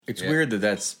It's weird that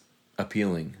that's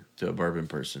appealing to a bourbon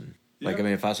person. Like, I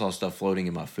mean, if I saw stuff floating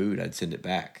in my food, I'd send it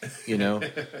back, you know?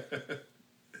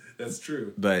 That's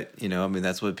true. But, you know, I mean,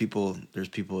 that's what there's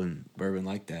people in bourbon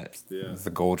like that. Yeah. It's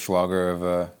the Goldschlager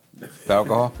of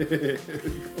alcohol. I love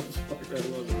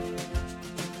it.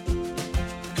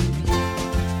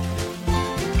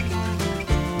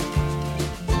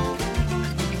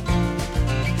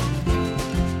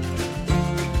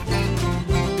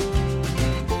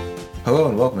 Hello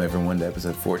and welcome everyone to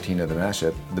episode 14 of The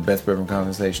Mashup, the best bourbon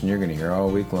conversation you're going to hear all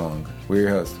week long. We're your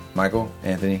hosts, Michael,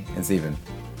 Anthony, and Steven.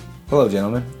 Hello,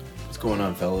 gentlemen. What's going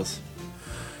on, fellas?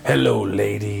 Hello,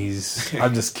 ladies.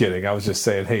 I'm just kidding. I was just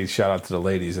saying, hey, shout out to the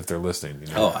ladies if they're listening.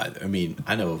 You know? Oh, I mean,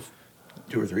 I know of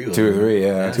two or three. Two or three,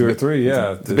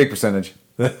 yeah. It's a big percentage.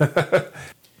 All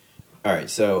right,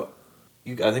 so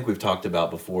I think we've talked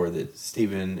about before that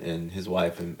Steven and his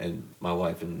wife and my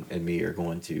wife and me are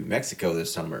going to Mexico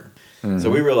this summer. Mm-hmm.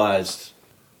 So we realized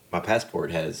my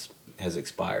passport has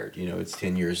expired. You know, it's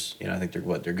 10 years. You know, I think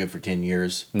they're good for 10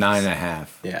 years. 9.5.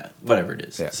 Yeah, whatever it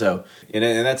is. Yeah. So, and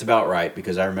that's about right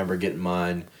because I remember getting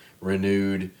mine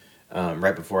renewed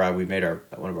right before we made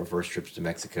one of our first trips to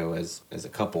Mexico as a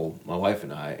couple, my wife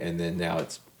and I, and then now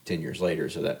it's 10 years later,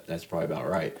 so that's probably about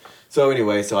right. So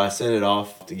anyway, I sent it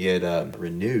off to get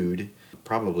renewed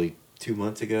probably 2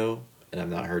 months ago, and I've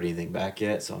not heard anything back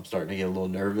yet, so I'm starting to get a little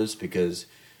nervous because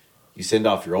you send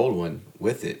off your old one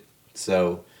with it,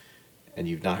 so, and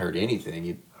you've not heard anything.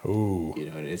 You know,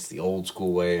 and it's the old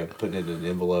school way of putting it in an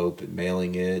envelope and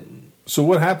mailing it. And, so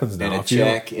what happens now? And a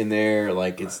check in there,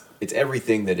 like it's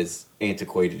everything that is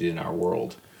antiquated in our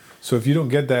world. So if you don't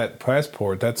get that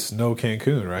passport, that's no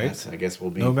Cancun, right? Yes, I guess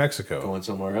we'll be no Mexico, going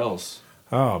somewhere else.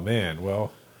 Oh man,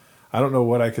 well, I don't know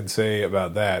what I can say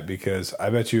about that because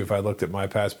I bet you if I looked at my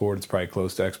passport, it's probably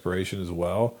close to expiration as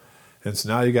well. And so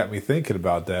now you got me thinking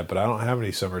about that, but I don't have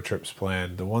any summer trips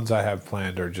planned. The ones I have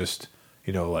planned are just,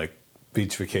 you know, like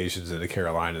beach vacations in the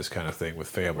Carolinas kind of thing with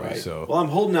family. Right. So, well, I'm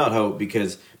holding out hope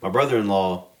because my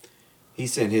brother-in-law, he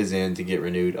sent his in to get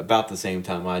renewed about the same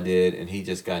time I did, and he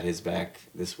just got his back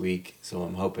this week. So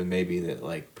I'm hoping maybe that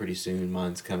like pretty soon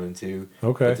mine's coming too.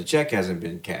 Okay. But the check hasn't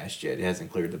been cashed yet. It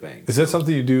hasn't cleared the bank. Is that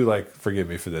something you do, like, forgive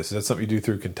me for this, is that something you do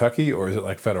through Kentucky or is it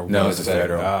like federal? No, it's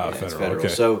federal. Federal. It's federal. Okay.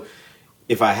 So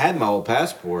if I had my old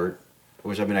passport,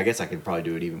 which I mean, I guess I could probably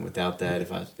do it even without that.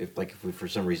 If for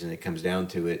some reason it comes down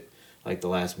to it, like the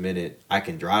last minute, I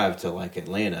can drive to like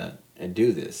Atlanta and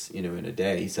do this, you know, in a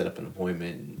day, set up an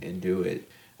appointment and do it.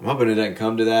 I'm hoping it doesn't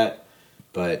come to that,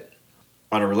 but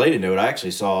on a related note, I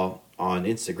actually saw on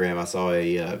Instagram, I saw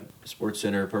a Sports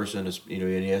Center person, an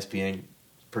ESPN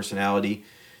personality.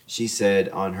 She said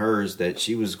on hers that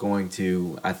she was going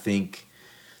to, I think,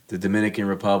 the Dominican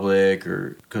Republic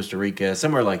or Costa Rica,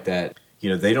 somewhere like that. You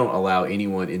know, they don't allow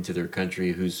anyone into their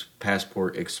country whose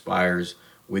passport expires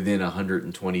within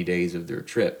 120 days of their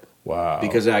trip. Wow.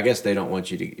 Because I guess they don't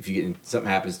want you to, if something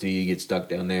happens to you, you get stuck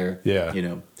down there. Yeah. You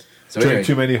know. So drink anyway,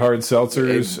 too many hard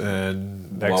seltzers,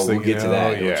 and next thing we'll get you to know,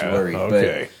 that. yeah, Don't you worry.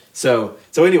 okay. But,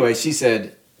 so anyway, she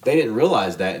said they didn't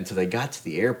realize that until they got to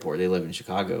the airport. They live in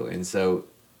Chicago, and so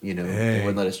they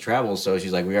wouldn't let us travel. So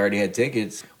she's like, we already had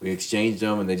tickets. We exchanged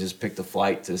them, and they just picked a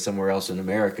flight to somewhere else in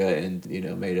America, and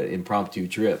made an impromptu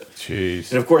trip.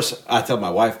 Jeez. And of course, I tell my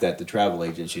wife that, the travel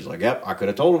agent. She's like, yep, I could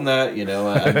have told them that.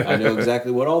 I know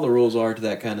exactly what all the rules are to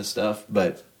that kind of stuff,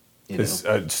 but.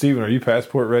 Steven, are you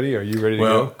passport ready? Are you ready to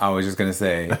go? I was just going to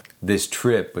say, this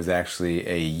trip was actually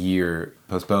a year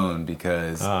postponed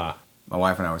because my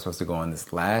wife and I were supposed to go on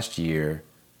this last year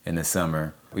in the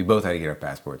summer. We both had to get our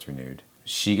passports renewed.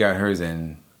 She got hers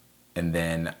in, and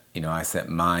then, I sent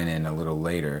mine in a little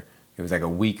later. It was like a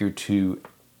week or two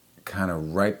kind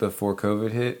of right before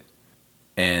COVID hit,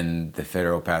 and the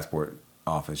federal passport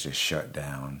office just shut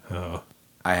down. Oh.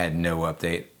 I had no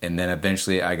update, and then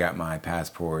eventually I got my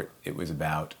passport. It was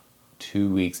about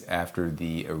 2 weeks after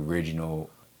the original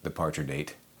departure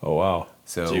date. Oh wow!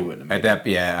 So you wouldn't have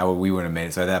made it. We wouldn't have made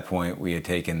it. So at that point, we had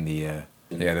taken the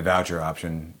voucher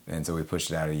option, and so we pushed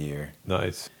it out a year.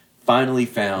 Nice. Finally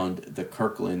found the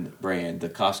Kirkland brand, the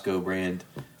Costco brand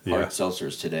hard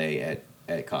seltzers today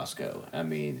at Costco. I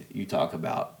mean, you talk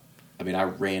about. I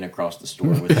ran across the store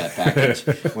with that package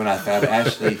when I found it.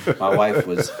 Ashley, my wife,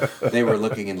 they were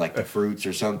looking in like the fruits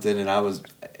or something, and I'll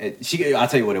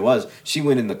tell you what it was. She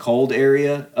went in the cold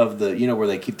area of the, where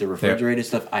they keep the refrigerated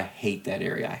stuff. I hate that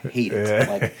area. I hate it.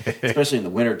 Like, especially in the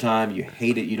wintertime, you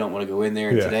hate it. You don't want to go in there.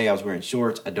 And today I was wearing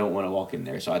shorts. I don't want to walk in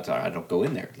there. So I thought, I don't go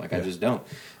in there. Like, I just don't.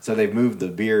 So they've moved the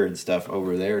beer and stuff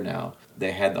over there now.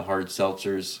 They had the hard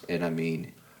seltzers,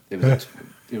 and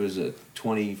it was a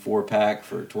 24 pack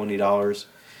for $20,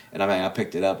 And I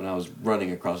picked it up and I was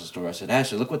running across the store. I said,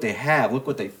 Ashley, look what they have. Look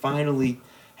what they finally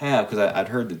have. Because I'd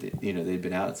heard that they'd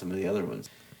been out at some of the other ones.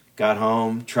 Got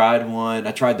home, tried one.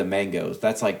 I tried the mangoes.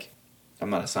 That's like, I'm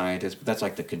not a scientist, but that's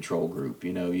like the control group.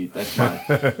 That's my,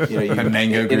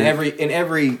 mango group. In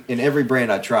every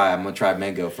brand I try, I'm gonna try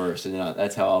mango first, and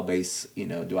that's how I'll base.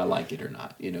 Do I like it or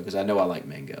not? Because I know I like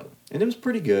mango, and it was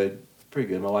pretty good. Pretty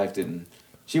good. My wife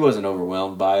she wasn't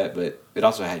overwhelmed by it, but it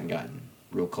also hadn't gotten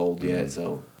real cold yet,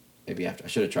 so. Maybe I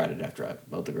should have tried it after I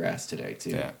mowed the grass today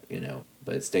too. Yeah.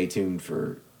 But stay tuned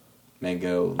for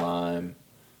mango, lime,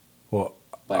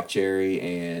 black cherry,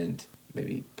 and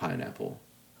maybe pineapple.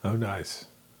 Oh, nice.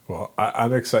 Well,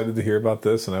 I'm excited to hear about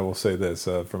this, and I will say this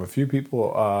from a few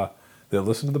people that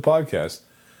listen to the podcast.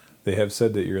 They have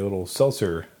said that your little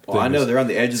seltzer. Well, I know they're on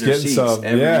the edge of their seats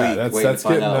every week. That's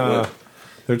getting.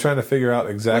 They're trying to figure out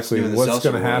exactly what's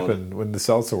going to happen in the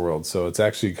seltzer world. So it's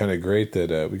actually kind of great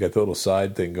that we got the little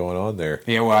side thing going on there.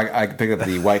 Yeah, well, I picked up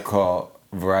the White Claw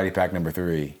variety pack number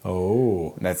 3.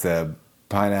 Oh. That's a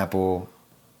pineapple,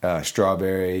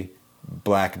 strawberry,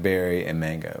 blackberry, and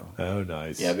mango. Oh,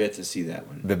 nice. Yeah, I've yet to see that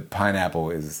one. The pineapple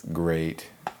is great.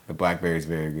 The blackberry is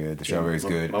very good. The strawberry is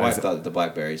good. My wife thought that the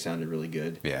blackberry sounded really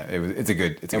good. Yeah, it's a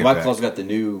good. And White Claw's got the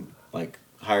new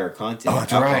higher content,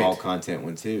 alcohol content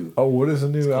one too. Oh, what is the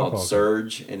new alcohol? It's called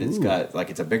Surge, and it's got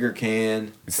it's a bigger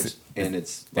can, and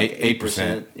it's like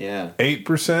 8%. Yeah, 8%.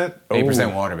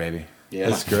 8% water, baby. Yeah,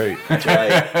 that's great. That's right.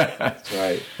 That's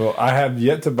right. Well, I have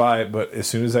yet to buy it, but as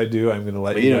soon as I do, I'm going to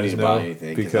let you guys know. You don't need to buy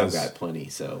anything because I've got plenty.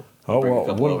 So I'll bring a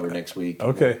couple over next week.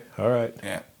 Okay, all right.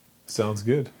 Yeah, sounds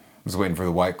good. I was waiting for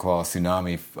the White Claw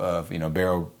tsunami of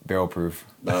barrel proof.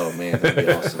 Oh man, that'd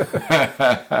be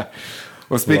awesome.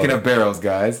 Well, speaking of barrels,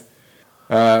 guys,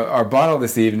 our bottle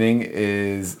this evening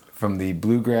is from the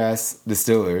Bluegrass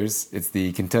Distillers. It's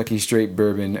the Kentucky Straight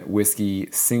Bourbon Whiskey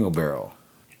Single Barrel.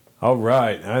 All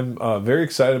right. I'm very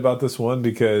excited about this one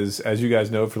because, as you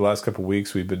guys know, for the last couple of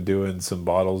weeks, we've been doing some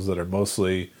bottles that are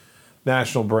mostly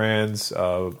national brands,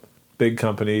 big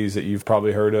companies that you've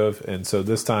probably heard of. And so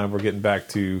this time we're getting back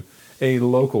to a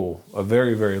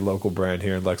very, very local brand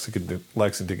here in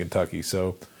Lexington, Kentucky.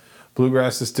 So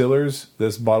Bluegrass Distillers,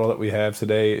 this bottle that we have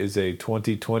today is a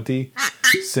 2020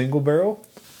 single barrel.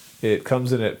 It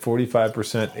comes in at 45%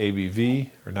 ABV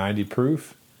or 90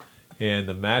 proof. And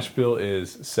the mash bill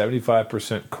is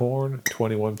 75% corn,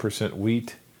 21%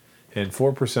 wheat, and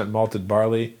 4% malted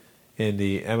barley. And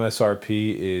the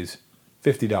MSRP is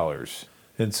 $50.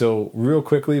 And so real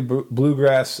quickly,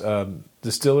 Bluegrass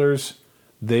Distillers,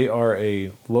 they are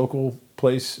a local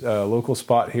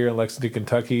spot here in Lexington,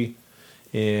 Kentucky.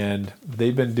 And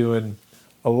they've been doing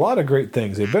a lot of great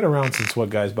things. They've been around since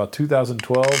about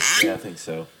 2012? Yeah, I think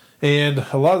so. And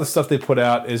a lot of the stuff they put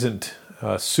out isn't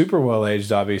super well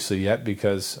aged, obviously, yet,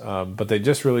 but they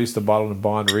just released the Bottled and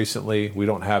Bond recently. We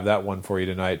don't have that one for you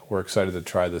tonight. We're excited to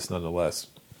try this nonetheless.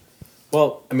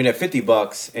 Well, I mean, at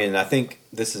 $50, and I think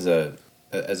this is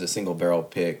as a single barrel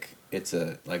pick. It's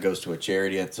goes to a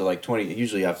charity. So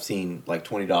usually I've seen like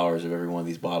 $20 of every one of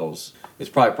these bottles. It's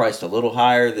probably priced a little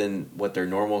higher than what their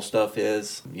normal stuff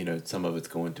is. Some of it's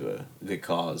going to a good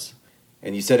cause.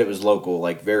 And you said it was local,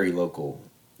 like very local,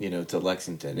 to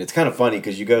Lexington. It's kind of funny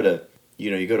because you go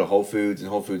to Whole Foods, and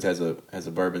Whole Foods has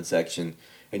a bourbon section,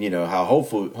 and how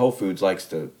Whole Foods likes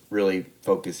to really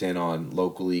focus in on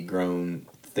locally grown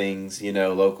things,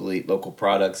 local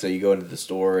products. So you go into the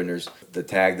store and there's the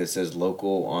tag that says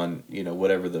local on,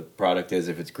 whatever the product is,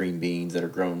 if it's green beans that are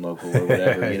grown local or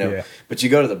whatever, Yeah. But you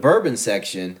go to the bourbon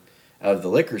section of the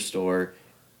liquor store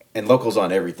and local's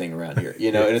on everything around here,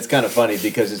 and it's kind of funny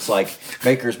because it's like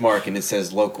Maker's Mark and it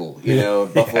says local,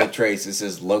 Buffalo Trace, it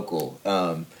says local,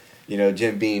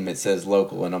 Jim Beam, it says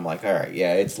local, and I'm like, all right,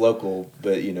 yeah, it's local,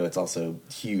 but it's also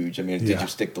huge. I mean, did you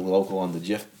stick the local on the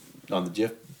Jif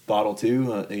bottle too?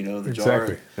 The jar.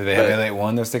 Exactly. Do they have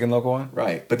E014 they're sticking local on?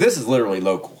 Right, but this is literally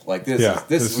local. Like this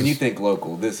is when you think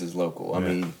local, this is local. I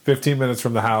mean, 15 minutes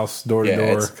from the house, door to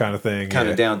door kind of thing. Kind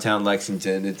of downtown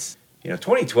Lexington. It's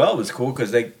 2012 is cool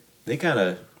because they kind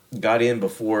of got in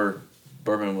before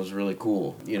bourbon was really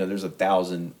cool. There's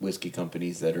 1,000 whiskey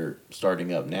companies that are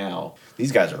starting up now.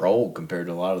 These guys are old compared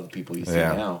to a lot of the people you see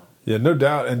now. Yeah, no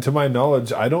doubt. And to my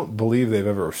knowledge, I don't believe they've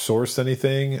ever sourced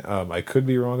anything. I could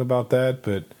be wrong about that,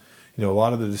 but a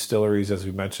lot of the distilleries, as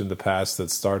we mentioned in the past,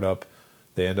 that start up,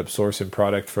 they end up sourcing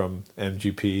product from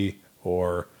MGP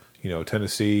or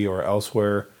Tennessee or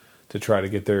elsewhere to try to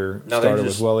get their started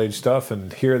with well-aged stuff.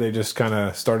 And here they just kind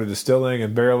of started distilling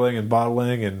and barreling and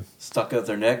bottling and stuck out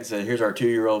their neck and said, "Here's our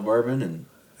 2-year-old bourbon," and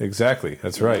exactly.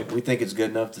 That's right. We think it's good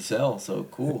enough to sell, so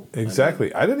cool.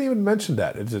 Exactly. I didn't even mention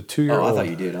that. It's a 2-year-old. Oh, I thought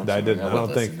you did. I didn't. I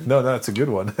don't think. No, that's a good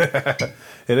one.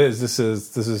 It is. This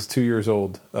is 2 years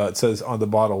old. It says on the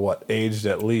bottle aged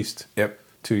at least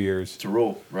 2 years. It's a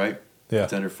rule, right? Yeah.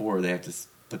 It's under 4. They have to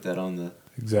put that on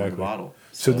the bottle.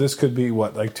 So this could be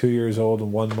 2 years old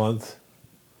in 1 month.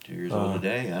 2 years old a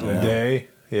day. I don't know. A day.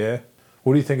 Yeah.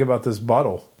 What do you think about this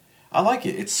bottle? I like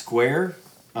it. It's square.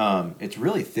 It's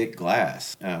really thick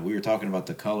glass. We were talking about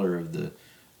the color of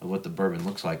what the bourbon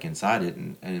looks like inside it,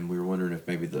 and we were wondering if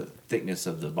maybe the thickness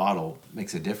of the bottle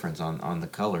makes a difference on the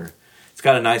color. It's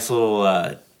got a nice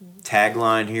little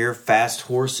tagline here: "Fast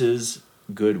horses,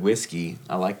 good whiskey."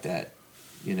 I like that.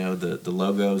 You know, the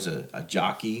logo's a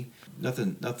jockey.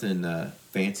 Nothing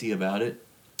fancy about it.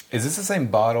 Is this the same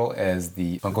bottle as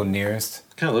the Uncle Nearest?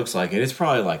 Kind of looks like it. It's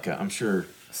probably like I'm sure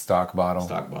stock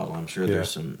bottle. I'm sure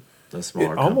there's some the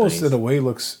smaller. It almost companies. in a way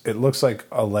looks like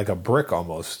a brick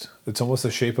almost. It's almost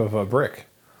the shape of a brick.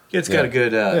 Yeah, it's got a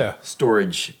good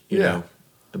storage, you know,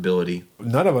 ability.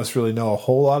 None of us really know a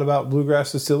whole lot about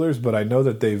Bluegrass Distillers, but I know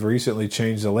that they've recently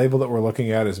changed the label that we're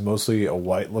looking at is mostly a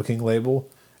white-looking label.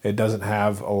 It doesn't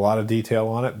have a lot of detail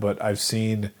on it, but I've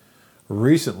seen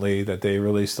recently that they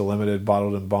released a limited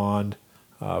bottled and bond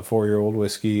 4-year-old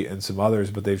whiskey and some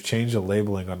others, but they've changed the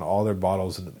labeling on all their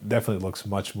bottles, and it definitely looks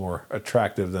much more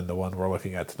attractive than the one we're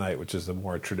looking at tonight, which is the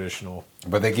more traditional.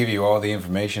 But they give you all the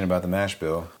information about the mash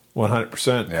bill.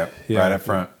 100%. Yep, yeah, right up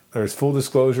front. There's full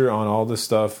disclosure on all this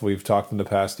stuff. We've talked in the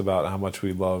past about how much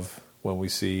we love when we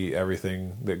see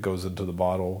everything that goes into the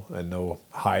bottle and no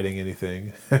hiding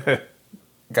anything.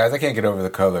 Guys, I can't get over the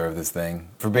color of this thing.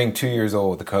 For being 2 years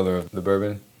old, the color of the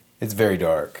bourbon, it's very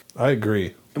dark. I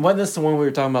agree. And wasn't this the one we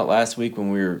were talking about last week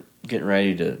when we were getting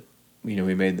ready to, we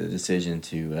made the decision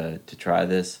to try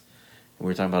this? And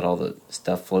we were talking about all the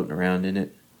stuff floating around in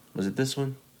it. Was it this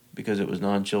one? Because it was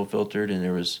non-chill filtered and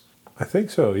there was... I think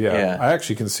so, yeah. I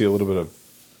actually can see a little bit of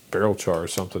barrel char or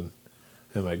something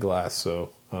in my glass.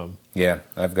 So yeah,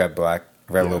 I've got black.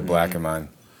 I've got a little black in mine.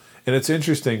 And it's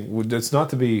interesting. It's not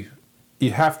to be...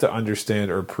 You have to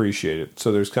understand or appreciate it.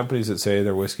 So there's companies that say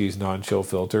their whiskey's non-chill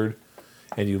filtered,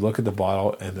 and you look at the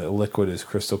bottle and the liquid is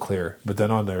crystal clear. But then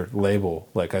on their label,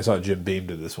 like I saw Jim Beam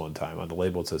did this one time, on the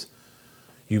label it says,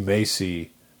 you may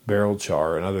see barrel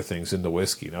char and other things in the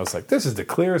whiskey. And I was like, this is the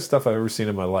clearest stuff I've ever seen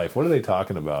in my life. What are they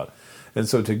talking about? And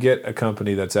so to get a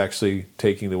company that's actually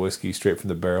taking the whiskey straight from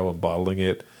the barrel and bottling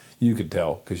it, you can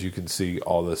tell because you can see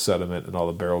all the sediment and all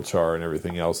the barrel char and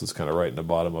everything else that's kind of right in the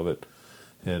bottom of it.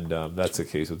 And that's the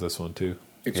case with this one, too.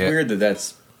 It's weird that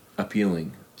that's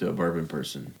appealing to a bourbon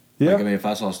person. Yeah. Like, if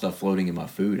I saw stuff floating in my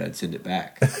food, I'd send it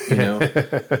back, you know?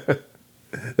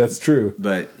 That's true.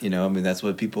 But, that's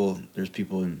what there's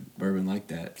people in bourbon like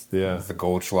that. Yeah. It's the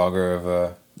Goldschlager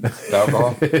of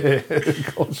alcohol.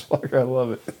 Goldschlager, I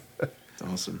love it. It's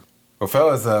awesome. Well,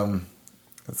 fellas,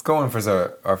 let's go in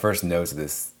for our first notes of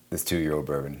this 2-year-old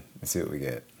bourbon. Let's see what we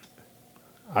get.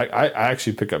 I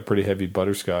actually pick up pretty heavy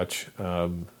butterscotch.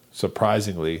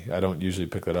 Surprisingly, I don't usually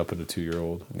pick that up in a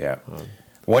 2-year-old. Yeah.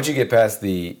 Once you get past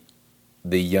the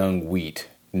young wheat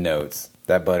notes,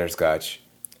 that butterscotch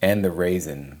and the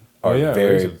raisin are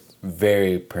very,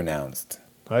 very pronounced.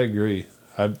 I agree.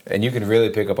 And you can really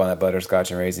pick up on that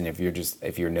butterscotch and raisin if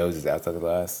your nose is outside the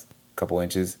glass, a couple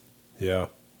inches. Yeah.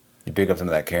 You pick up some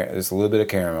of that just a little bit of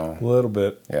caramel. A little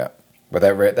bit. Yeah. But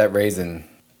that raisin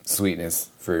sweetness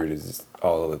fruit is just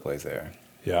all over the place there.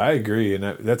 Yeah, I agree. And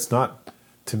that's not,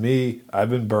 to me, I've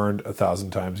been burned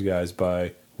 1,000 times, guys,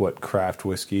 by what craft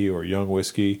whiskey or young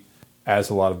whiskey,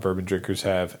 as a lot of bourbon drinkers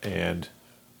have. And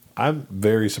I'm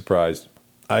very surprised.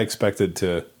 I expected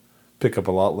to pick up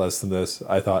a lot less than this.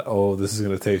 I thought, this is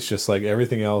going to taste just like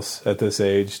everything else at this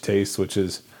age tastes, which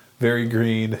is very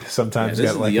green. Sometimes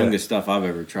this is the youngest stuff I've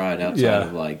ever tried outside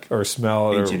of or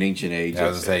smell ancient age. I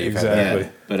was gonna say exactly.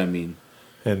 But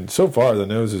and so far the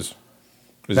nose is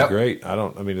great.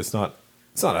 It's not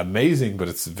amazing, but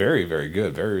it's very, very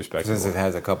good, very respectable. Since it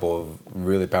has a couple of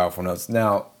really powerful notes.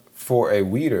 Now, for a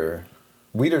weeder,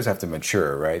 weeders have to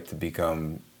mature, right, to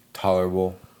become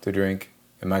tolerable to drink.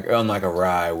 Unlike a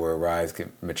rye, where ryes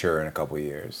can mature in a couple of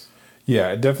years. Yeah,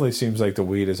 it definitely seems like the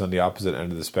wheat is on the opposite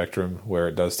end of the spectrum, where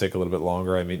it does take a little bit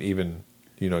longer. I mean, even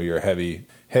your heavy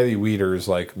wheaters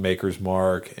like Maker's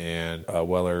Mark and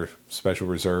Weller Special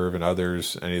Reserve and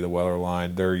others, any of the Weller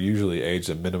line, they're usually aged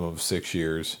a minimum of 6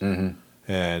 years, and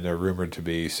they're rumored to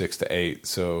be 6 to 8.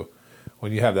 So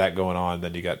when you have that going on,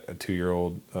 then you got a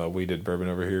 2-year-old wheated bourbon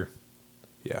over here.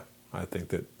 Yeah, I think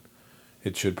that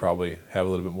it should probably have a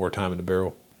little bit more time in the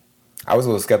barrel. I was a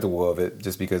little skeptical of it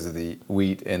just because of the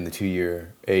wheat and the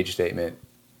 2-year age statement.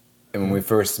 And when we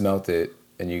first smelt it,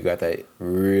 and you got that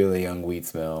really young wheat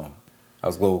smell, I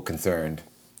was a little concerned.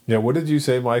 Yeah, what did you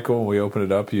say, Michael, when we opened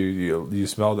it up? You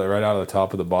smelled it right out of the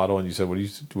top of the bottle, and you said, what do you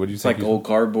think? It's like old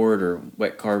cardboard or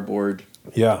wet cardboard.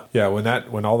 Yeah.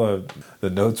 When all the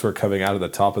notes were coming out of the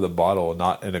top of the bottle,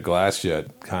 not in a glass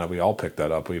yet, kind of we all picked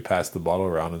that up. We passed the bottle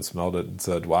around and smelled it and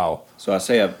said, wow. So I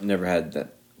say I've never had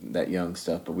that young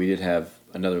stuff, but we did have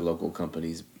another local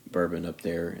company's bourbon up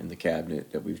there in the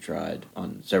cabinet that we've tried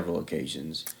on several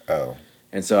occasions. Oh.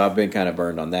 And so I've been kind of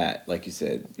burned on that, like you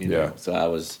said. You know? Yeah. So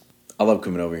I love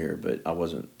coming over here, but I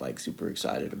wasn't like super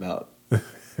excited about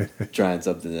trying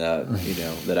something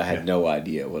that I had no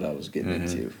idea what I was getting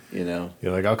into. You know,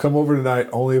 you're like, I'll come over tonight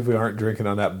only if we aren't drinking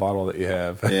on that bottle that you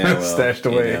have stashed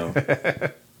away.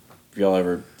 If y'all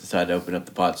ever decide to open up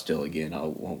the pot still again, I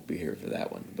won't be here for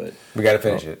that one. But we got to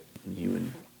finish it. You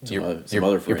and some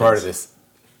other friends. You're part of this.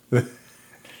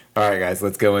 All right, guys,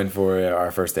 let's go in for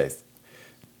our first taste.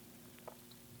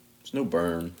 There's no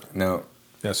burn. No.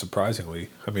 Yeah, surprisingly.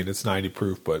 I mean, it's 90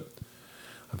 proof, but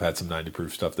I've had some 90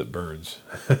 proof stuff that burns.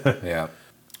 Yeah.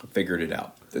 I figured it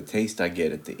out. The taste I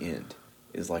get at the end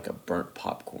is like a burnt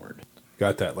popcorn.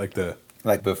 Got that,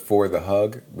 like before the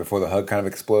hug kind of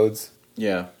explodes.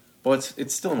 Yeah. Well,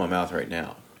 it's still in my mouth right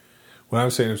now. When I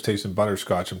was saying I was tasting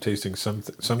butterscotch, I'm tasting some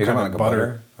kind of like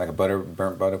butter. Like a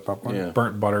burnt butter popcorn? Yeah.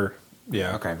 Burnt butter.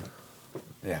 Yeah. Okay.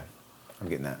 Yeah. I'm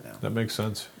getting that now. That makes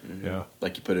sense. Mm-hmm. Yeah.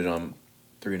 Like you put it on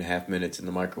 3.5 minutes in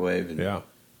the microwave, and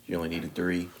you only needed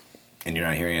 3. And you're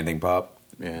not hearing anything pop?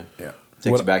 Yeah. Yeah.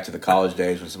 Takes you back to the college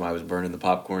days when somebody was burning the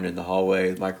popcorn in the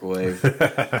hallway, the microwave.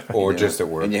 Or just at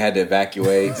work. And you had to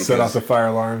evacuate. Set off the fire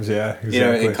alarms, yeah. Exactly. You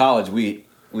know, in college, we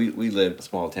lived in a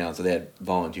small town, so they had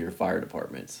volunteer fire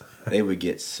departments. They would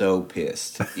get so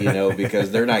pissed, because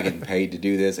they're not getting paid to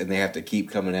do this, and they have to keep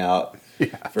coming out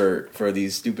for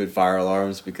these stupid fire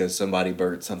alarms because somebody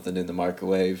burnt something in the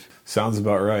microwave. Sounds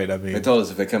about right. I mean, they told us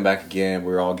if they come back again,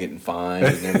 we're all getting fined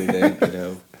and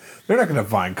everything. They're not going to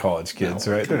find college kids,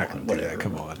 right? They're not going to do that.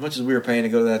 Come on. As much as we were paying to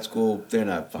go to that school, they're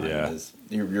not finding us.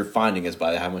 You're finding us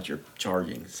by how much you're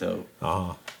charging. So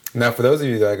now, for those of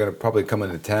you that are going to probably come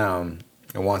into town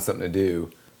and want something to do,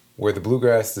 where the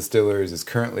Bluegrass Distillers is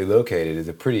currently located is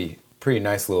a pretty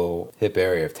nice little hip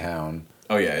area of town.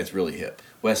 Oh yeah, it's really hip.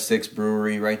 West 6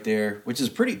 Brewery right there, which is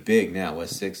pretty big now.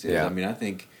 West 6 is. Yeah. I mean, I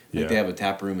think they have a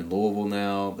tap room in Louisville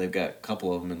now. They've got a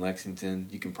couple of them in Lexington.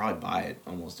 You can probably buy it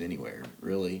almost anywhere,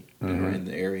 really, in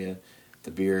the area,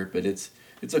 the beer. But it's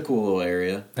a cool little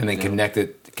area. And then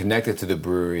connected to the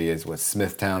brewery is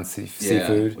Smithtown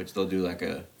Seafood, which they'll do like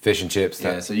a fish and chips.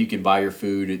 Yeah, so you can buy your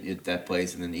food at that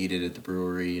place and then eat it at the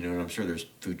brewery. And I'm sure there's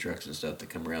food trucks and stuff that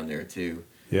come around there too.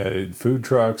 Yeah, food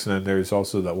trucks, and then there's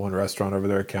also that one restaurant over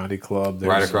there, County Club.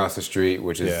 Right across the street,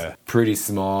 which is pretty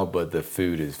small, but the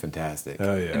food is fantastic.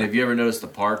 Oh, yeah. And have you ever noticed the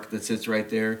park that sits right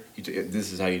there?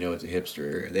 This is how you know it's a hipster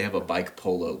area. They have a bike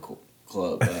polo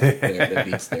club there that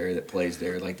beats there, that plays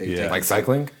there. Like they take like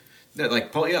cycling? You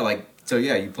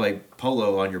play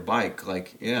polo on your bike.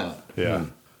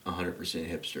 100%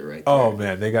 hipster right there. Oh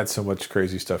man, they got so much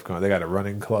crazy stuff going on. They got a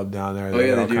running club down there. They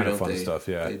got all kind of fun stuff.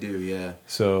 Yeah, they do. Yeah.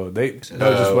 So just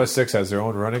West 6 has their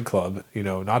own running club.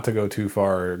 Not to go too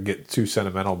far or get too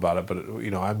sentimental about it, but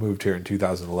I moved here in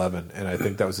 2011, and I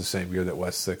think that was the same year that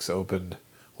West 6 opened.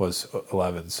 Was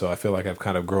 11, so I feel like I've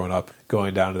kind of grown up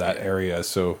going down to that area.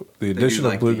 So the addition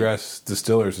of Bluegrass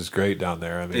Distillers is great down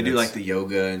there. I mean, they do like the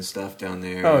yoga and stuff down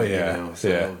there. Oh yeah,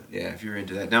 if you're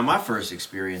into that. Now, my first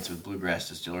experience with Bluegrass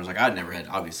Distillers, like I'd never had,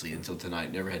 obviously until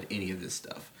tonight, never had any of this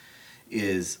stuff.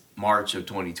 Is March of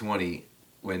 2020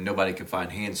 when nobody could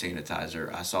find hand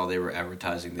sanitizer. I saw they were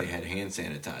advertising they had hand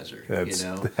sanitizer.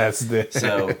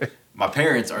 So my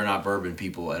parents are not bourbon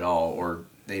people at all, or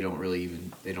they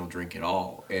don't drink at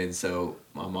all. And so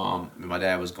my mom and my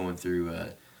dad was going through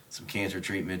some cancer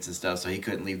treatments and stuff, so he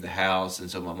couldn't leave the house. And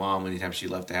so my mom, anytime she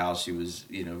left the house, she was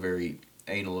very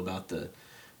anal about the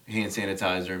hand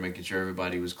sanitizer and making sure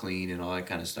everybody was clean and all that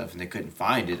kind of stuff. And they couldn't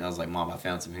find it. And I was like, Mom, I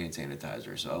found some hand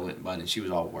sanitizer. So I went and bought it. And she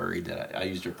was all worried that I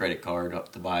used her credit card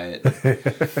up to buy it.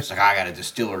 She's like, I got a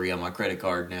distillery on my credit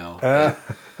card now.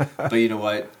 But you know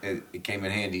what? It came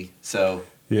in handy. So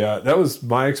yeah, that was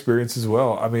my experience as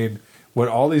well. I mean, when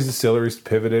all these distilleries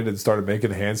pivoted and started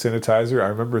making hand sanitizer, I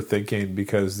remember thinking,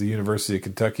 because the University of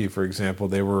Kentucky, for example,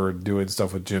 they were doing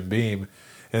stuff with Jim Beam.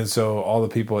 And so all the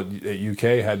people at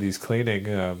UK had these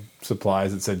cleaning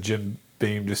supplies that said Jim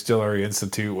Beam Distillery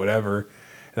Institute, whatever.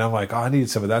 And I'm like, I need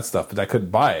some of that stuff, but I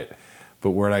couldn't buy it.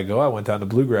 But where'd I go? I went down to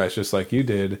Bluegrass just like you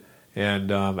did.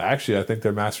 And actually, I think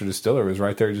their master distiller was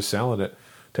right there just selling it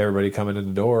to everybody coming in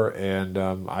the door, and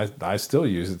I still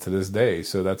use it to this day.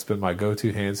 So that's been my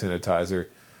go-to hand sanitizer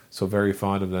So very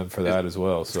fond of them for that as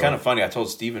well. It's kind of funny. I told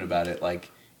Steven about it.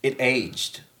 Like, it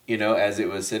aged, as it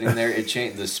was sitting there. It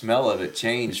changed. The smell of it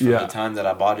changed from the time that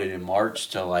I bought it in March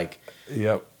to like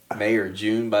May or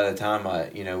June. By the time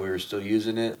we were still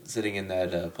using it, sitting in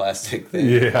that plastic thing.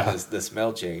 Yeah, the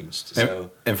smell changed.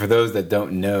 So, and for those that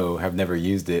don't know, have never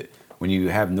used it, when you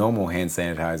have normal hand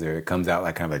sanitizer, it comes out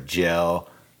like kind of a gel,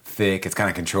 thick. It's kind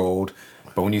of controlled.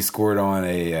 But when you squirt on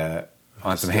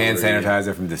some hand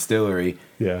sanitizer from Distillery,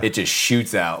 it just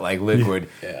shoots out like liquid,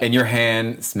 and your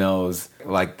hand smells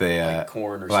like the like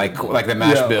corn or like something. like the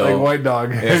mash bill, like white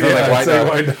dog. Yeah, it smells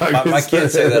like white dog. My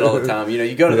kids say that all the time.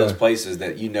 You go to those places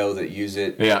that that use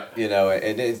it. Yeah,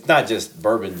 and it's not just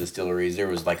bourbon distilleries. There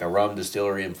was like a rum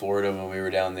distillery in Florida when we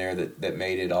were down there that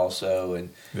made it also,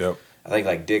 and I think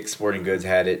like Dick's Sporting Goods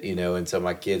had it, and so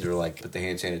my kids were like, put the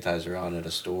hand sanitizer on at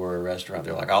a store or a restaurant.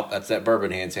 They're like, oh, that's that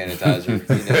bourbon hand sanitizer.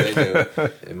 They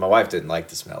do. And my wife didn't like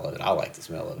the smell of it. I like the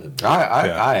smell of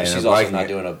it. She's also not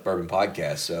doing a bourbon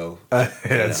podcast, so.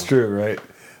 That's true, right?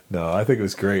 No, I think it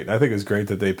was great. I think it was great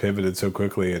that they pivoted so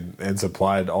quickly and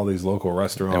supplied all these local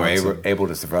restaurants. And were able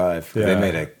to survive. Yeah.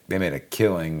 They made a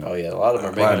killing. Oh, yeah. A lot of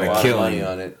them are making a lot of money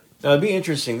on it. Now, it'd be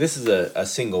interesting. This is a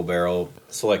single barrel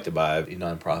selected by a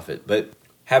nonprofit, but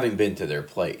having been to their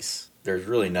place, there's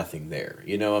really nothing there.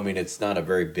 It's not a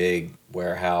very big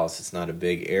warehouse. It's not a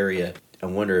big area. I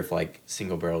wonder if like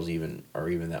single barrels are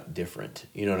even that different.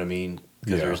 You know what I mean?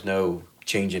 Because there's no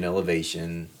change in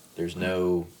elevation. There's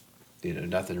no,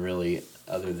 nothing really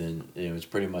other than, it's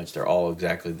pretty much they're all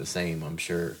exactly the same, I'm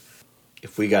sure.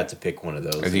 If we got to pick one of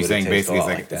those, are you saying basically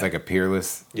it's like a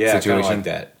peerless situation? Kind of like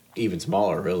that. Even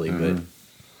smaller, really, but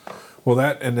well,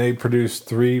 and they produce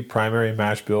 3 primary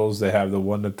mash bills. They have the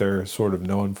one that they're sort of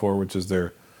known for, which is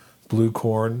their blue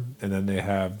corn, and then they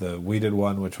have the wheated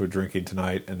one, which we're drinking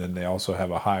tonight, and then they also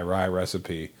have a high rye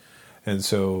recipe. And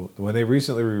so, when they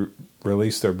recently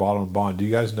released their bottle and bond, do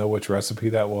you guys know which recipe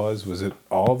that was? Was it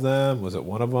all of them? Was it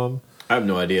one of them? I have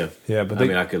no idea. Yeah, but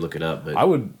I could look it up. But I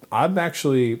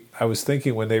was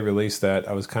thinking when they released that,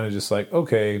 I was kind of just like,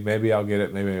 okay, maybe I'll get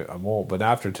it, maybe I won't. But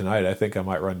after tonight, I think I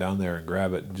might run down there and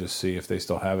grab it and just see if they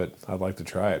still have it. I'd like to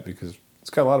try it because it's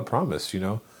got a lot of promise,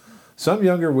 Some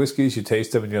younger whiskeys, you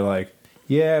taste them and you're like,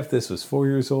 yeah, if this was 4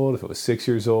 years old, if it was 6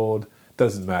 years old,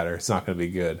 doesn't matter. It's not going to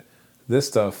be good. This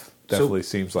stuff definitely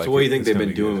seems like. So what do you think they've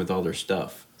been doing with all their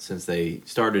stuff since they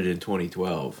started in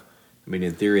 2012?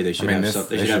 In theory, they should have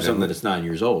something that's 9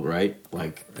 years old, right?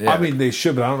 They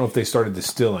should, but I don't know if they started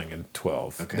distilling in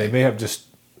 12. Okay. They may have just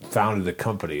founded a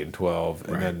company in 12,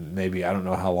 and then maybe, I don't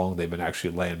know how long they've been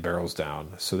actually laying barrels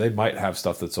down. So they might have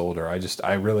stuff that's older.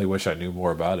 I really wish I knew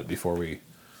more about it before we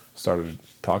started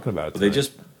talking about it tonight. They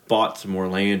just bought some more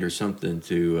land or something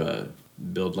to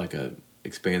build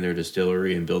expand their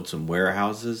distillery and build some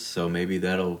warehouses. So maybe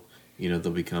that'll,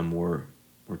 they'll become more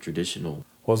traditional.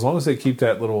 Well, as long as they keep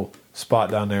that little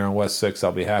spot down there on West 6,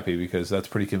 I'll be happy because that's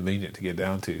pretty convenient to get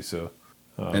down to. So,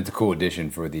 and it's a cool addition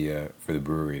for the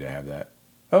brewery to have that.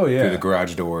 Oh yeah, through the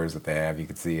garage doors that they have, you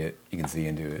can see it. You can see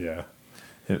into it. Yeah.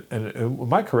 And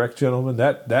am I correct, gentlemen?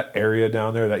 That area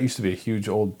down there, that used to be a huge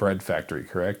old bread factory,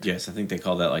 correct? Yes, I think they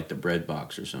call that like the bread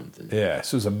box or something. Yeah,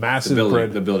 so it was a massive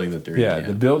the building that they're in. Yeah,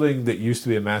 the building that used to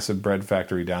be a massive bread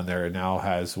factory down there now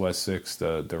has West 6,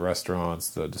 the restaurants,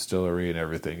 the distillery, and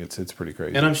everything. It's pretty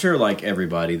crazy. And I'm sure, like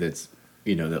everybody that's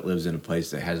that lives in a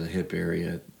place that has a hip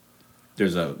area,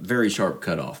 there's a very sharp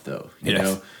cutoff, though. You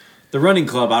know, the running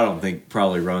club, I don't think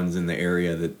probably runs in the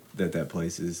area that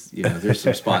place is. There's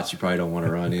some spots you probably don't want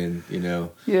to run in.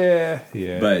 Yeah.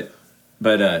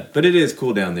 But it is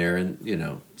cool down there,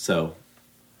 and so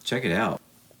check it out.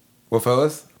 Well,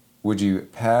 fellas, would you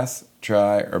pass,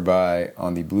 try, or buy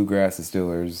on the Bluegrass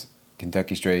Distillers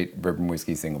Kentucky Straight Bourbon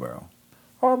Whiskey Single Barrel?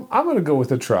 I'm going to go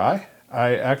with a try.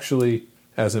 I actually,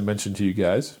 as I mentioned to you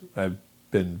guys, I've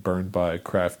been burned by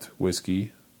craft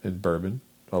whiskey and bourbon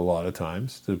a lot of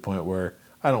times to the point where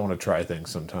I don't want to try things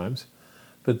sometimes.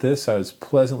 But this, I was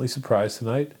pleasantly surprised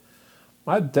tonight.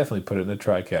 I'd definitely put it in the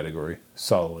try category,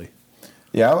 solidly.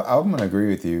 Yeah, I'm going to agree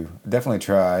with you. Definitely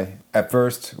try. At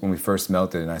first, when we first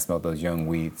smelt it and I smelled those young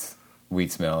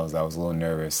wheat smells, I was a little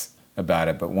nervous about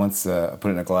it. But once I put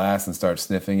it in a glass and started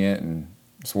sniffing it and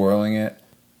swirling it,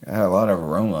 I had a lot of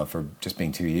aroma for just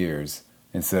being 2 years.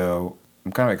 And so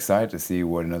I'm kind of excited to see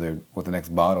what the next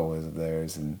bottle is of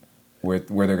theirs and where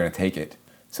they're going to take it.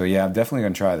 So yeah, I'm definitely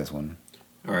going to try this one.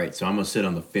 All right, so I'm going to sit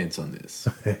on the fence on this,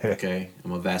 okay? I'm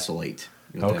going to vacillate.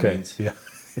 You know what that means? Yeah.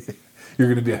 You're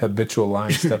going to be a habitual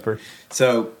line stepper.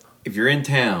 So if you're in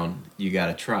town, you got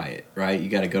to try it, right? You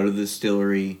got to go to the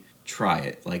distillery, try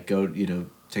it. Like go,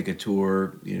 take a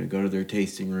tour, go to their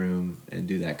tasting room and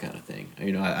do that kind of thing.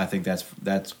 I think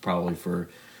that's probably for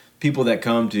people that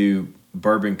come to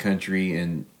bourbon country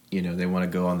and, they want to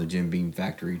go on the Jim Beam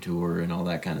factory tour and all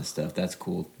that kind of stuff. That's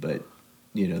cool. But,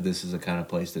 this is a kind of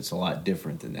place that's a lot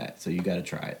different than that. So you got to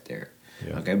try it there.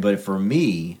 Yeah. Okay. But for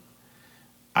me,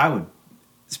 I would,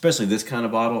 especially this kind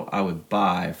of bottle, I would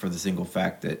buy for the single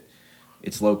fact that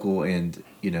it's local and,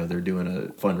 they're doing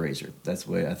a fundraiser. That's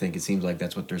what I think it seems like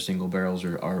that's what their single barrels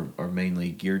are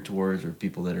mainly geared towards, or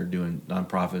people that are doing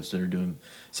nonprofits that are doing.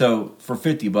 So for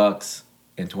 $50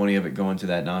 and 20 of it going to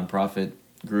that nonprofit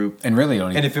group. And really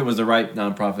and if it was the right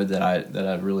nonprofit that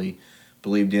I really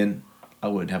believed in, I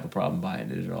wouldn't have a problem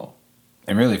buying it at all.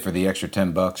 And really, for the extra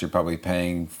 $10 you're probably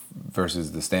paying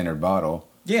versus the standard bottle.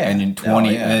 Yeah. And then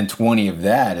 20 and then 20 of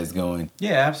that is going.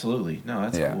 Yeah, absolutely. No,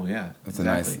 that's cool. Yeah. That's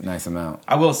exactly. a nice amount.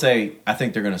 I will say I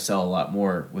think they're going to sell a lot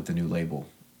more with the new label,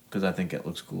 because I think it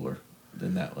looks cooler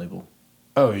than that label.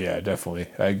 Oh yeah, definitely.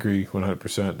 I agree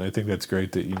 100%. And I think that's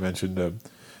great that you mentioned the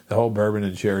whole bourbon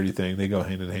and charity thing. They go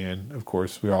hand in hand. Of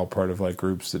course, we're all part of like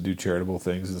groups that do charitable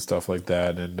things and stuff like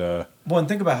that. And and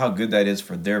think about how good that is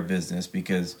for their business,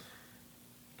 because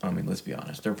let's be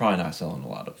honest, they're probably not selling a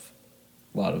lot of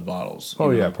bottles. Oh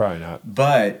yeah, probably not.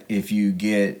 But if you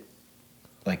get,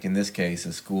 like in this case,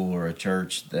 a school or a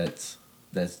church that's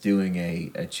doing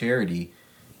a charity,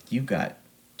 you've got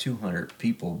 200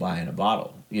 people buying a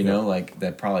bottle. Like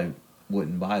that probably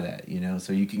wouldn't buy that.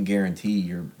 So you can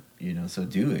guarantee so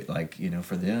do it. Like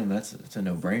for them, it's a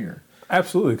no-brainer.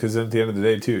 Absolutely, because at the end of the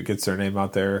day, too, it gets their name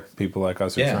out there. People like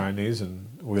us are trying these, and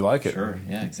we like it. Sure,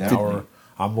 yeah, exactly.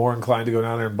 I'm more inclined to go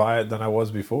down there and buy it than I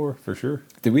was before, for sure.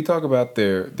 Did we talk about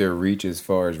their reach as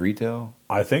far as retail?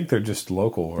 I think they're just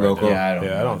local. Right Local? now.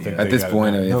 Yeah, I don't think at this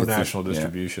point, no national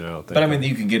distribution. I don't think. But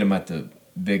you can get them at the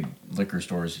big liquor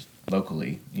stores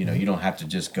locally. You don't have to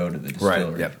just go to the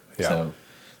distillery. Right. Yep. Yeah.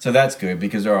 So that's good,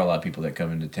 because there are a lot of people that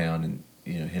come into town and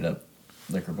hit up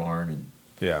Liquor Barn and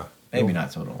maybe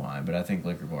not Total Wine, but I think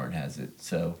Liquor Barn has it.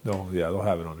 So they'll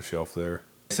have it on the shelf there.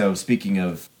 So speaking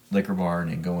of Liquor Barn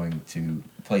and going to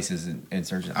places and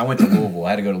searching, I went to Louisville. I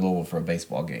had to go to Louisville for a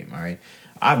baseball game. All right,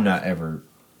 I've not ever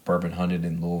bourbon hunted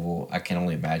in Louisville. I can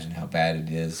only imagine how bad it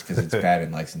is, because it's bad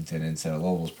in Lexington, and so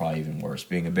Louisville's probably even worse.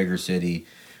 Being a bigger city,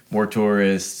 more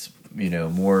tourists,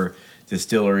 more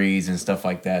distilleries and stuff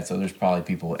like that. So there's probably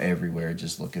people everywhere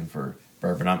just looking for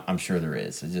bourbon. I'm sure there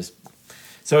is.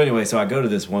 So anyway, I go to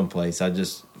this one place.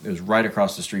 It was right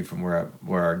across the street from where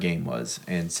our game was,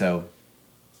 and so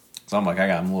I'm like, I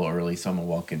got them a little early, so I'm gonna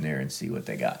walk in there and see what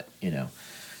they got.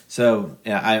 So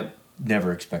I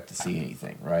never expect to see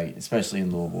anything, right? Especially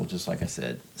in Louisville, just like I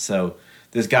said. So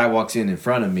this guy walks in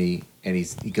front of me, and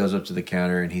he goes up to the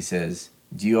counter and he says,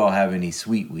 "Do you all have any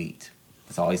sweet wheat?"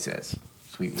 That's all he says.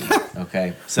 Sweet wheat.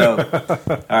 Okay. So,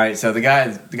 all right. So the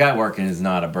guy working is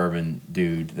not a bourbon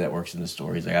dude that works in the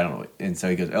store. He's like, I don't know. And so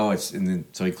he goes,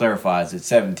 so he clarifies, it's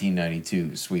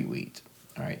 $17.92 sweet wheat.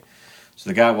 All right. So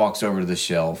the guy walks over to the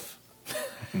shelf.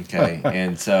 Okay.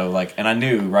 And so and I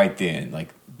knew right then,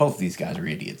 both of these guys are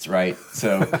idiots, right?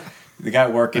 So the guy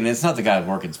working, it's not the guy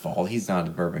working's fault. He's not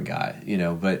a bourbon guy,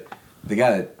 but the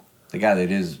guy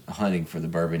that is hunting for the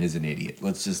bourbon is an idiot.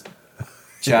 Let's just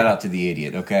shout out to the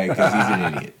idiot, okay? Because he's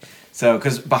an idiot. So,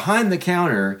 because behind the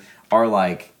counter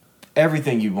are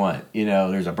everything you want.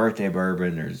 There's a birthday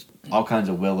bourbon, there's all kinds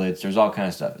of Willets, there's all kinds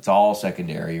of stuff. It's all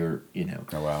secondary, or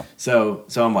Oh wow. So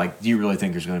I'm like, do you really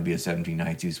think there's going to be a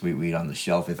 1792 sweet wheat on the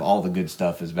shelf if all the good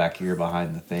stuff is back here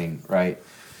behind the thing, right?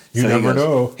 You never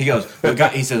know. He goes,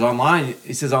 he says online.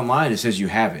 It says you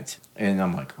have it, and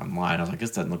I'm like, online. I was like,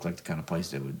 this doesn't look like the kind of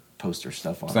place that would post their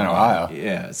stuff on. It's in Ohio.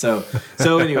 Yeah. So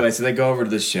anyway, so they go over to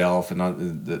the shelf,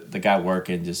 and the guy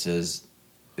working just says,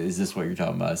 "Is this what you're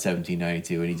talking about?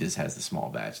 1792?" And he just has the small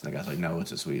batch. And the guy's like, "No,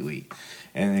 it's a sweet wheat."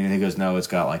 And then he goes, "No, it's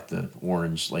got the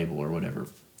orange label or whatever."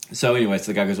 So anyway, so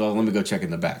the guy goes, "Well, let me go check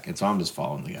in the back." And so I'm just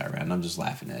following the guy around. And I'm just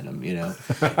laughing at him,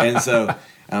 And so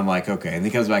I'm like, okay. And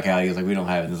he comes back out. He goes like, "We don't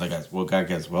have it." And he's like, "Well, guy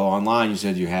goes, well, online you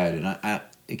said you had it." And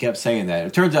he kept saying that.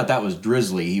 It turns out that was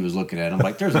Drizzly he was looking at. I'm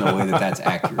like, there's no way that's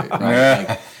accurate,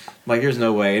 right? Like there's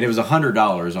no way. And it was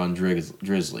 $100 on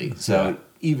Drizzly. So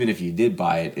even if you did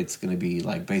buy it, it's going to be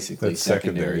basically that's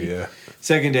secondary. Yeah.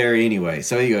 Secondary anyway.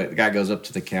 So the guy goes up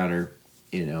to the counter,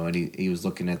 and he was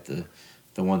looking at the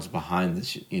ones behind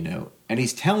this, and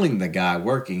he's telling the guy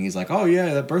working, he's like, "Oh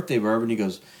yeah, that birthday bourbon." He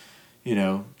goes,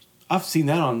 "I've seen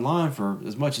that online for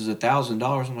as much as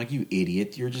 $1,000." I'm like, "You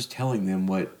idiot! You're just telling them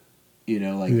what."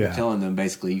 You're telling them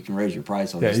basically you can raise your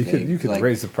price on this thing. You could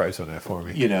raise the price on that for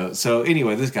me. So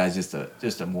anyway, this guy's just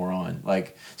a moron.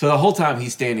 So the whole time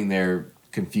he's standing there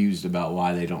confused about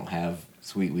why they don't have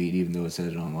sweet wheat, even though it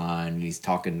said it online. And he's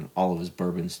talking all of his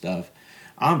bourbon stuff.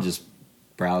 I'm just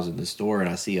browsing the store, and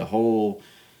I see a whole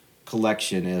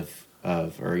collection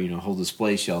or whole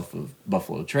display shelf of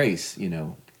Buffalo Trace,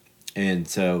 and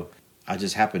so I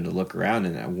just happened to look around,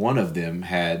 and one of them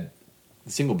had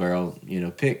the single barrel,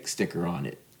 pick sticker on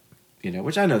it,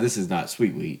 which I know this is not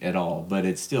sweet wheat at all, but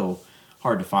it's still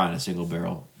hard to find a single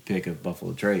barrel pick of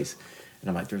Buffalo Trace. And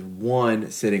I'm like, there's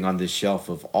one sitting on this shelf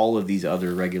of all of these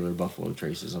other regular Buffalo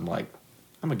Traces. I'm like,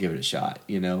 I'm gonna give it a shot,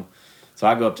 So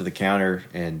I go up to the counter,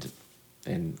 and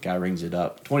guy rings it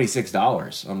up,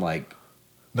 $26. I'm like,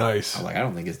 nice. I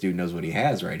don't think this dude knows what he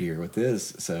has right here with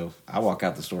this. So I walk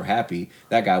out the store happy.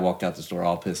 That guy walked out the store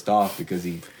all pissed off because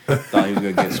he thought he was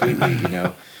going to get sweet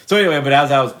wheat, So anyway, but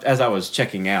as I was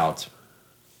checking out,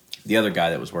 the other guy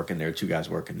that was working there, 2 guys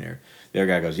working there, the other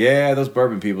guy goes, yeah, those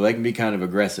bourbon people, they can be kind of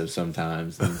aggressive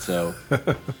sometimes. And so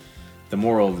the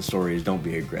moral of the story is don't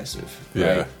be aggressive.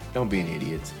 Right? Yeah. Don't be an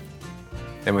idiot.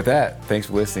 And with that, thanks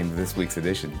for listening to this week's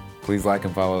edition. Please like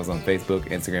and follow us on Facebook,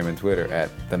 Instagram, and Twitter at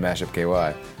The Mashup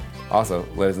KY. Also,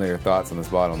 let us know your thoughts on this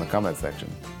bottle in the comments section.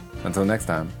 Until next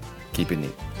time, keep it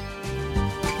neat.